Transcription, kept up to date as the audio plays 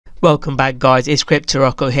Welcome back, guys. It's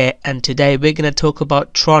Rocko here, and today we're going to talk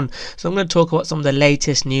about Tron. So I'm going to talk about some of the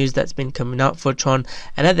latest news that's been coming out for Tron,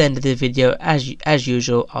 and at the end of the video, as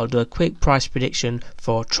usual, I'll do a quick price prediction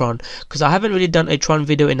for Tron, because I haven't really done a Tron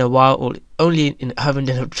video in a while, or haven't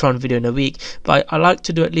done a Tron video in a week, but I like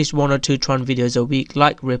to do at least 1 or 2 Tron videos a week,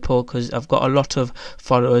 like Ripple, because I've got a lot of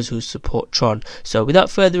followers who support Tron. So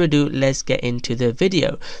without further ado, let's get into the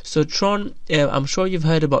video. So Tron, I'm sure you've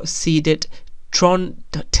heard about Seedit. Tron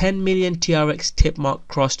 10 million TRX tip mark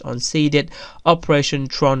crossed on Seedit. Operation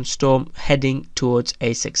Tron Storm heading towards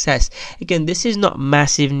a success. Again, this is not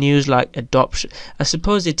massive news like adoption. I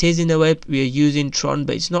suppose it is in a way. We are using Tron,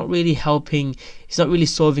 but it's not really helping. It's not really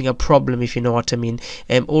solving a problem, if you know what I mean.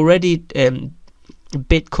 Already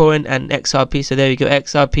Bitcoin and XRP, so there you go,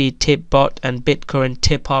 XRP tip bot and Bitcoin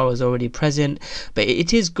tip R was already present, but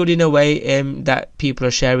it is good in a way that people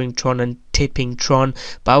are sharing Tron and tipping Tron,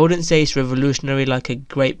 but I wouldn't say it's revolutionary like a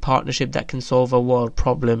great partnership that can solve a world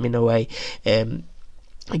problem in a way.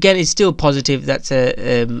 Again, it's still positive. That's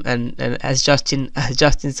and as Justin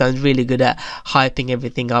sounds really good at hyping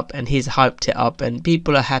everything up, and he's hyped it up, and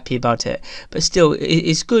people are happy about it. But still,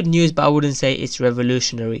 it's good news, but I wouldn't say it's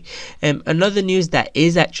revolutionary. Another news that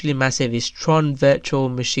is actually massive is Tron Virtual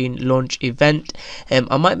Machine launch event.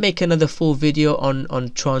 I might make another full video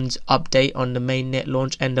on Tron's update on the mainnet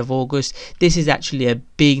launch end of August. This is actually a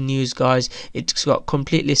big news, guys. It's got a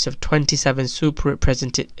complete list of 27 super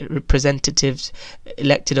representatives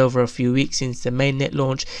elected over a few weeks since the mainnet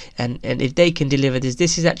launch, and if they can deliver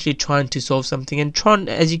this is actually trying to solve something. And Tron,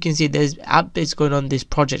 as you can see, there's updates going on this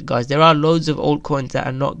project, guys. There are loads of altcoins that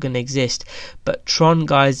are not going to exist, but Tron,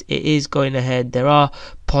 guys, it is going ahead. There are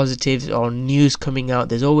positives or news coming out.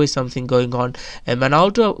 There's always something going on, and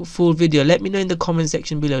I'll do a full video. Let me know in the comment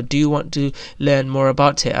section below, do you want to learn more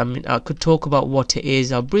about it? I mean, I could talk about what it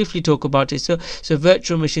is. I'll briefly talk about it. So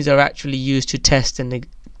virtual machines are actually used to test and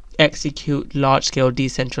execute large-scale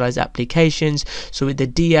decentralized applications. So with the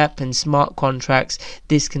DApp and smart contracts,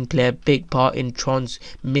 this can play a big part in Tron's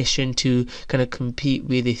mission to kind of compete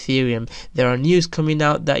with Ethereum. There are news coming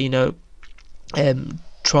out that, you know,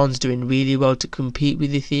 Tron's doing really well to compete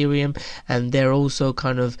with Ethereum, and they're also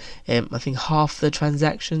kind of I think half the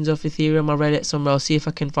transactions of Ethereum. I read it somewhere. I'll see if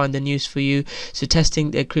I can find the news for you. So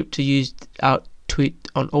testing their crypto used out tweet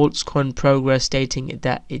on Altcoin Progress stating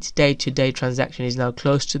that its day-to-day transaction is now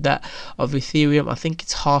close to that of Ethereum. I think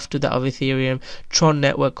it's half to that of Ethereum. Tron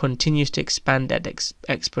network continues to expand at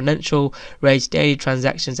exponential rates. Daily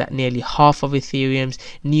transactions at nearly half of Ethereum's.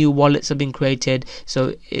 New wallets have been created.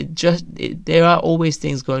 So there are always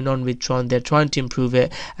things going on with Tron. They're trying to improve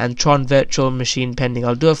it, and Tron Virtual Machine pending.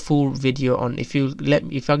 I'll do a full video on,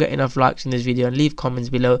 if I get enough likes in this video, and leave comments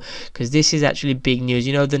below, because this is actually big news.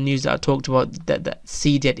 You know, the news that I talked about, that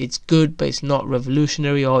Seedit, it's good, but it's not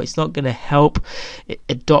revolutionary, or it's not going to help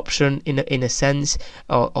adoption in a sense,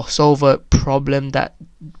 or solve a problem that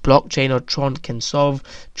blockchain or Tron can solve.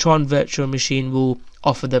 Tron Virtual Machine will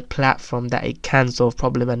offer the platform that it can solve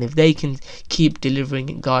problem, and if they can keep delivering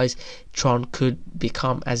it, guys, Tron could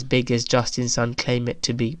become as big as Justin Sun claim it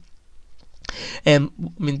to be. I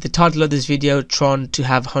mean, the title of this video, Tron to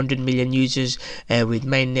have 100 million users with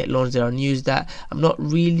mainnet launch. There are news that I'm not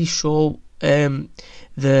really sure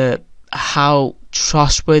how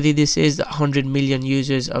trustworthy this is. That 100 million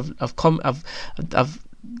users. I've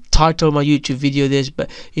titled my YouTube video this, but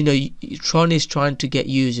you know, Tron is trying to get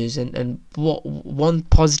users, and what one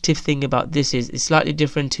positive thing about this is it's slightly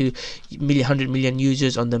different to 100 million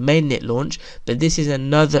users on the mainnet launch, but this is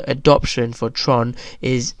another adoption for Tron,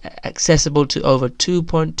 is accessible to over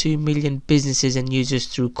 2.2 million businesses and users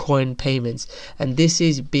through coin payments. And this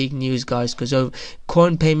is big news, guys, because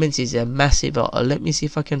coin payments is a massive, let me see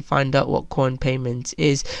if I can find out what coin payments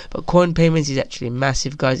is, but coin payments is actually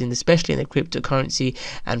massive, guys, especially in the cryptocurrency.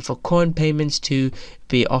 And for coin payments to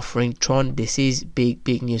be offering Tron, this is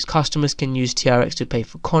big news. Customers can use TRX to pay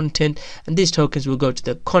for content, and these tokens will go to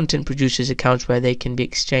the content producers' accounts, where they can be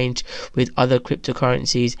exchanged with other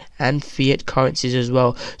cryptocurrencies and fiat currencies as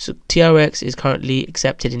well. So TRX is currently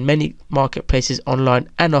accepted in many marketplaces online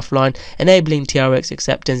and offline, enabling TRX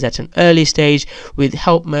acceptance at an early stage, with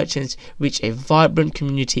help merchants reach a vibrant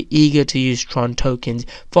community eager to use Tron tokens.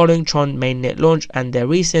 Following Tron mainnet launch and their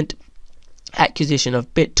recent acquisition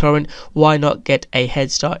of BitTorrent, why not get a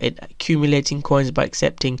head start in accumulating coins by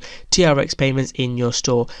accepting TRX payments in your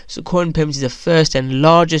store? So coin payments is the first and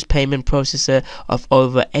largest payment processor of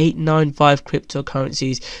over 895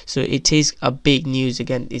 cryptocurrencies. So it is a big news.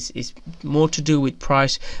 Again, it's more to do with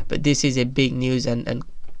price, but this is a big news, and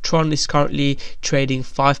Tron is currently trading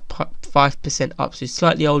 5 5% up, so it's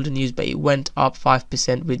slightly older news, but it went up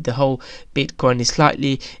 5% with the whole Bitcoin is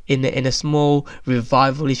slightly in a small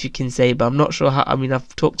revival, if you can say. But I'm not sure how. I mean,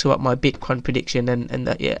 I've talked about my Bitcoin prediction, and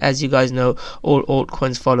as you guys know, all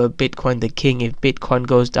altcoins follow Bitcoin the king. If Bitcoin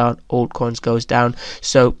goes down, altcoins goes down.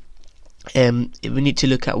 So we need to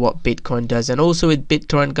look at what Bitcoin does. And also with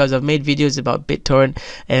BitTorrent, guys, I've made videos about BitTorrent.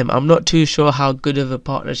 I'm not too sure how good of a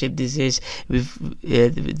partnership this is.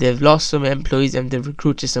 They've lost some employees and they've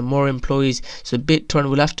recruited some more employees, so BitTorrent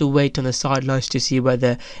will have to wait on the sidelines to see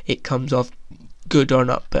whether it comes off good or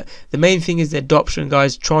not. But the main thing is the adoption,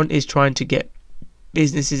 guys. Tron is trying to get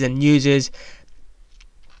businesses and users,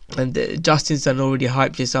 and Justin Sun already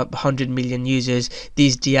hyped this up. 100 million users.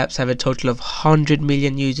 These dApps have a total of 100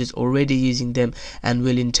 million users already using them, and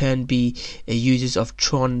will in turn be users of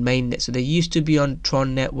Tron mainnet. So they used to be on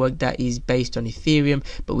Tron network that is based on Ethereum,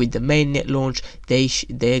 but with the mainnet launch,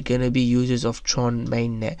 they're gonna be users of Tron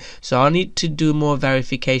mainnet. So I need to do more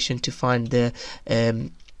verification to find the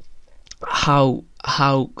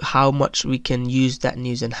how much we can use that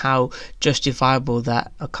news and how justifiable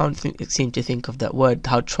that, I can't seem to think of that word,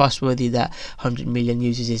 how trustworthy that 100 million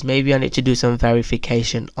users is. Maybe I need to do some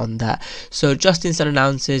verification on that. So Justin Sun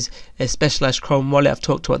announces a specialized Chrome wallet. I've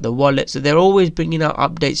talked about the wallet, so they're always bringing out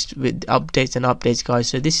updates with updates, guys.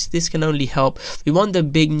 So this can only help. We want the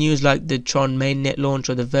big news like the Tron mainnet launch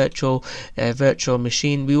or the virtual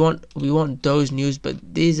machine. We want those news, but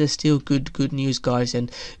these are still good news, guys.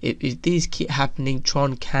 And if these keep happening,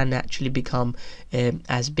 Tron can actually become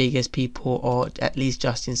as big as people, or at least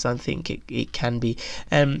Justin Sun think it can be.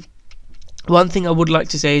 One thing I would like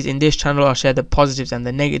to say is in this channel I'll share the positives and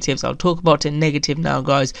the negatives. I'll talk about a negative now,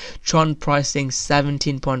 guys. Tron pricing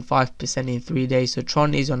 17.5% in 3 days. So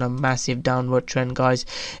Tron is on a massive downward trend, guys.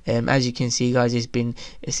 As you can see, guys, it's been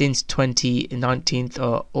since 19th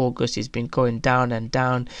or August, it's been going down and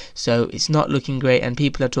down. So it's not looking great, and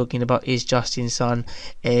people are talking about, is Justin Sun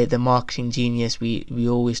the marketing genius we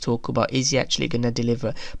always talk about? Is he actually going to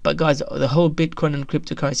deliver? But guys, the whole Bitcoin and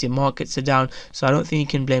cryptocurrency markets are down, so I don't think you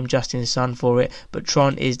can blame Justin Sun for it. But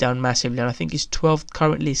Tron is down massively, and I think it's 12th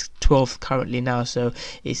currently now, so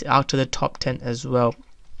it's out of the top 10 as well.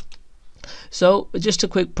 So just a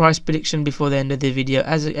quick price prediction before the end of the video.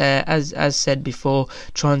 As said before,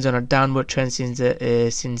 Tron's on a downward trend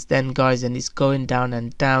since then, guys, and it's going down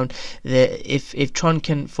and down. If Tron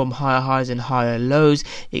can form higher highs and higher lows,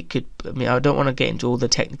 it could, I mean, I don't want to get into all the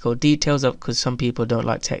technical details of, because some people don't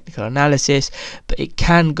like technical analysis, but it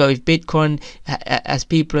can go, if Bitcoin, as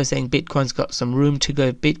people are saying, Bitcoin's got some room to go.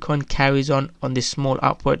 If Bitcoin carries on this small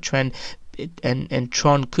upward trend, and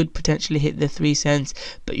Tron could potentially hit the 3 cents,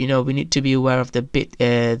 but you know, we need to be aware of the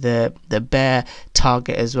bear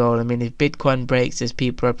target as well. I mean, if Bitcoin breaks as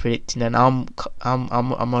people are predicting, and I'm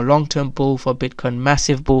a long-term bull for Bitcoin,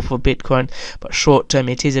 massive bull for Bitcoin, but short-term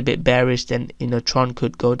it is a bit bearish, then you know, Tron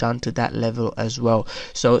could go down to that level as well.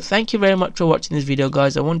 So thank you very much for watching this video,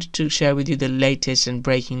 guys. I wanted to share with you the latest and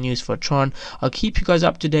breaking news for Tron. I'll keep you guys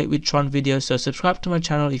up to date with Tron videos, so subscribe to my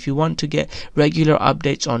channel if you want to get regular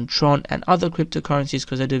updates on Tron and other cryptocurrencies,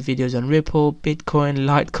 because I do videos on Ripple, Bitcoin,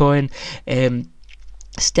 Litecoin,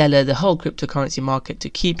 Stellar, the whole cryptocurrency market, to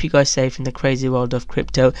keep you guys safe in the crazy world of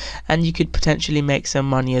crypto, and you could potentially make some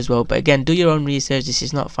money as well. But again, do your own research. This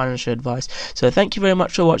is not financial advice. So thank you very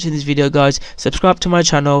much for watching this video, guys. Subscribe to my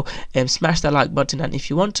channel and smash that like button, and if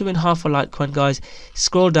you want to win half a Litecoin, guys,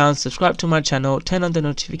 scroll down, subscribe to my channel, turn on the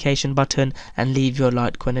notification button, and leave your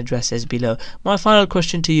Litecoin addresses below. My final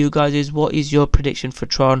question to you guys is, what is your prediction for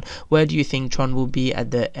Tron? Where do you think Tron will be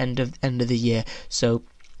at the end of the year? So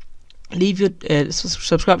leave your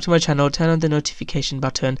subscribe to my channel, turn on the notification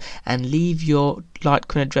button, and leave your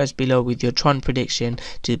Litecoin address below with your Tron prediction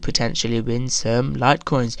to potentially win some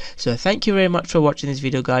Litecoins. So thank you very much for watching this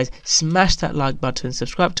video, guys. Smash that like button,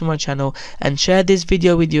 subscribe to my channel, and share this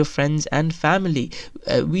video with your friends and family.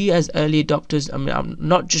 We as early adopters, I mean,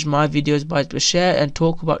 not just my videos, but share and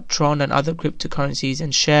talk about Tron and other cryptocurrencies,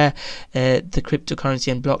 and share the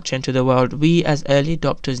cryptocurrency and blockchain to the world. We as early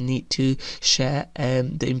adopters need to share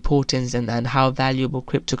the importance and how valuable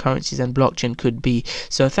cryptocurrencies and blockchain could be.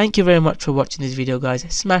 So thank you very much for watching this video, guys.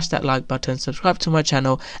 Smash that like button, subscribe to my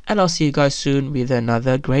channel, and I'll see you guys soon with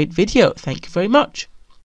another great video. Thank you very much.